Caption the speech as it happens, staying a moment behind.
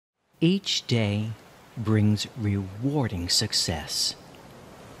Each day brings rewarding success,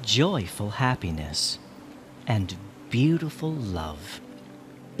 joyful happiness, and beautiful love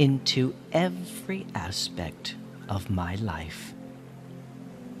into every aspect of my life.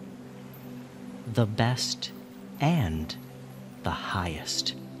 The best and the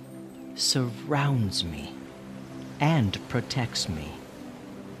highest surrounds me and protects me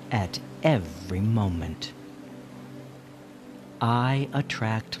at every moment. I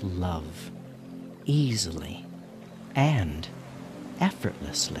attract love easily and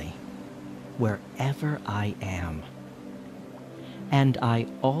effortlessly wherever I am, and I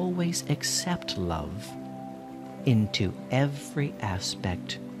always accept love into every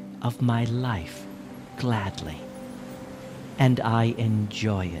aspect of my life gladly, and I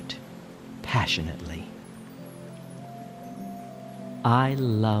enjoy it passionately. I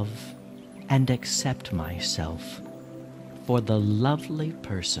love and accept myself for the lovely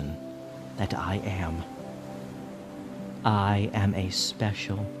person that I am. I am a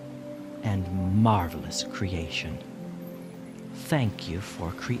special and marvelous creation. Thank you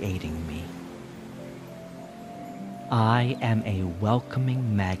for creating me. I am a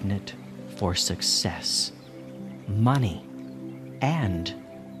welcoming magnet for success, money, and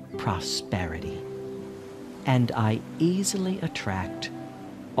prosperity, and I easily attract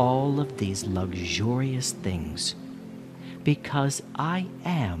all of these luxurious things because I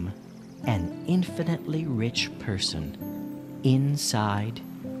am an infinitely rich person inside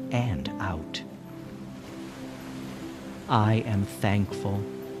and out. I am thankful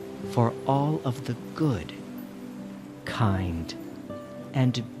for all of the good, kind,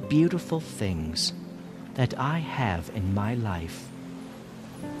 and beautiful things that I have in my life.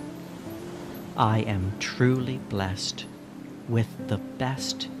 I am truly blessed with the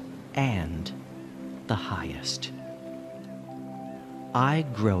best and the highest. I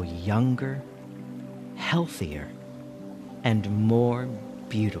grow younger, healthier, and more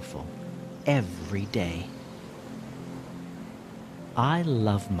beautiful every day. I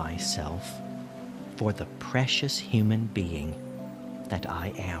love myself for the precious human being that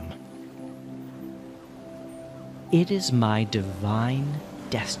I am. It is my divine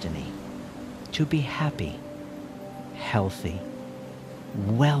destiny to be happy, healthy,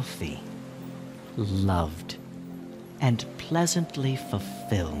 wealthy, loved, and pleasantly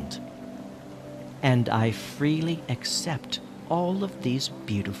fulfilled, and I freely accept all of these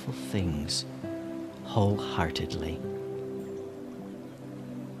beautiful things wholeheartedly.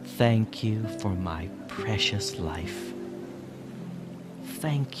 Thank you for my precious life.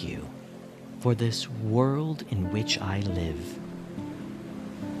 Thank you for this world in which I live.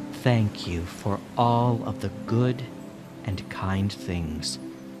 Thank you for all of the good and kind things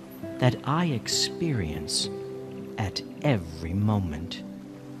that I experience at every moment.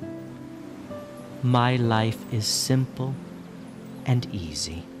 My life is simple and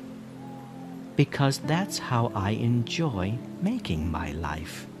easy because that's how I enjoy making my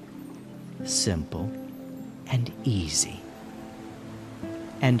life. Simple and easy.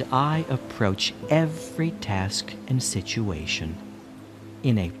 And I approach every task and situation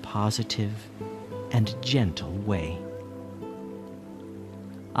in a positive and gentle way.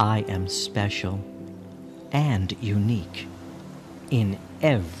 I am special and unique in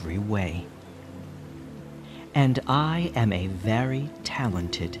every way. And I am a very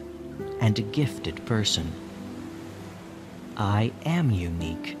talented and gifted person. I am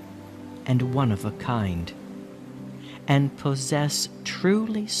unique and one of a kind, and possess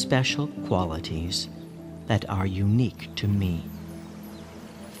truly special qualities that are unique to me.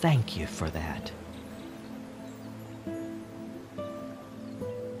 Thank you for that.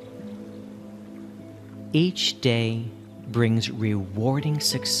 Each day brings rewarding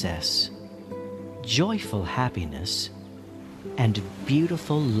success, joyful happiness, and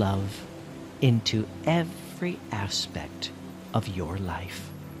beautiful love into every aspect of your life.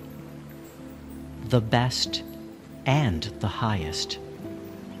 The best and the highest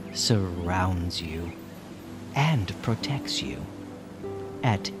surrounds you and protects you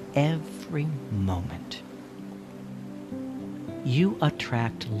at every moment. You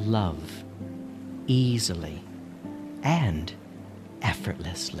attract love easily and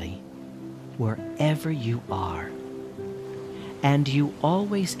effortlessly wherever you are, and you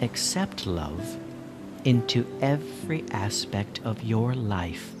always accept love into every aspect of your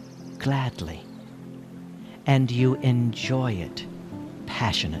life gladly, and you enjoy it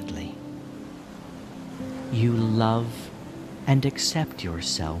passionately. You love and accept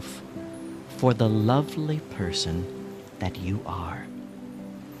yourself for the lovely person that you are.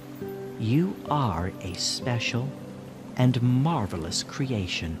 You are a special and marvelous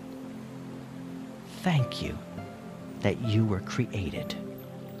creation. thank you that you were created.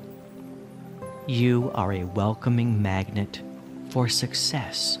 You are a welcoming magnet for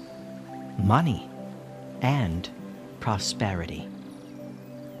success, money, and prosperity.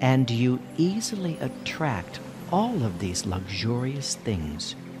 And you easily attract all of these luxurious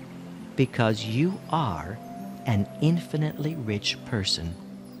things because you are an infinitely rich person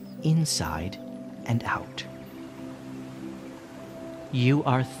inside and out. You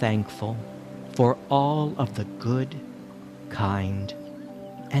are thankful for all of the good, kind,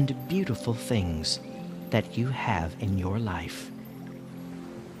 and beautiful things that you have in your life.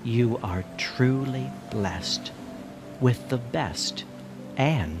 You are truly blessed with the best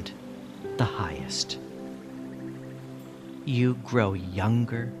and the highest. You grow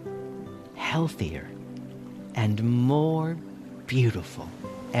younger, healthier, and more beautiful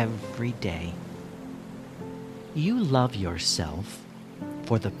every day. You love yourself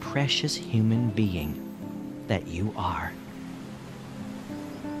for the precious human being that you are.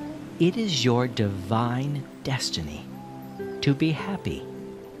 It is your divine destiny to be happy,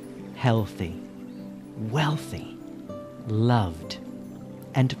 healthy, wealthy, loved,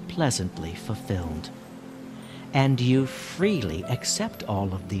 and pleasantly fulfilled. And you freely accept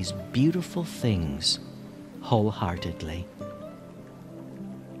all of these beautiful things wholeheartedly.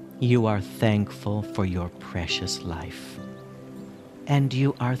 You are thankful for your precious life, and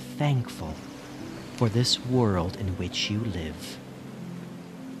you are thankful for this world in which you live.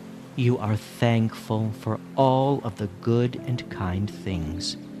 You are thankful for all of the good and kind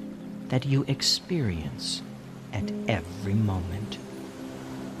things that you experience at every moment.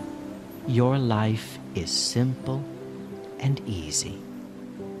 Your life is simple and easy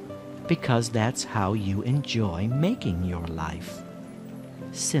because that's how you enjoy making your life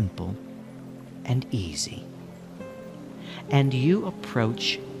simple and easy. And you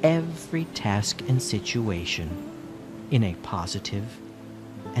approach every task and situation in a positive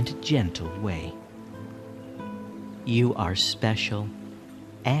and gentle way. You are special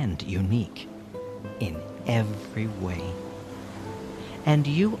and unique in every way. And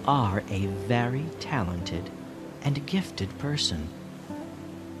you are a very talented and gifted person.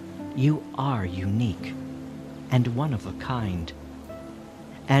 You are unique and one of a kind,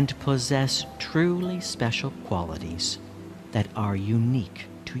 and possess truly special qualities that are unique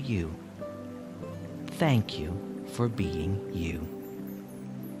to you. Thank you for being you.